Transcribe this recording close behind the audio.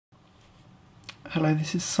Hello,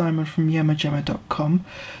 this is Simon from YammerJammer.com.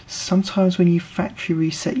 Sometimes when you factory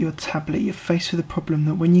reset your tablet, you're faced with a problem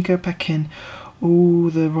that when you go back in, all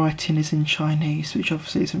the writing is in Chinese, which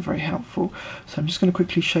obviously isn't very helpful. So I'm just going to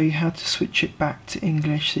quickly show you how to switch it back to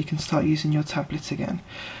English so you can start using your tablet again.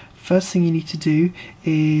 First thing you need to do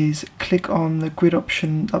is click on the grid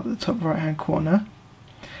option up at the top right hand corner,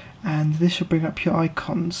 and this will bring up your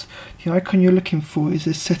icons. The icon you're looking for is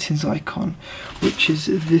the settings icon, which is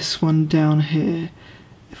this one down here.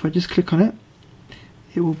 If I just click on it,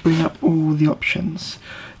 it will bring up all the options.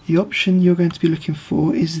 The option you're going to be looking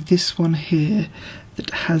for is this one here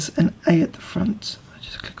that has an A at the front.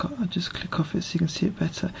 I'll just click off it so you can see it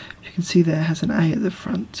better. You can see there it has an A at the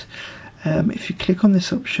front. If you click on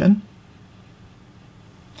this option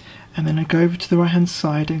and then I go over to the right hand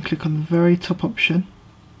side and click on the very top option,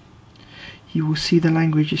 you will see the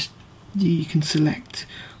languages you can select.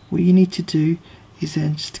 What you need to do is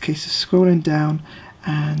then, just a case of scrolling down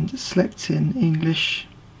and selecting English,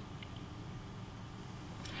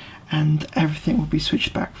 and everything will be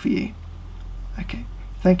switched back for you. Okay,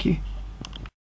 thank you.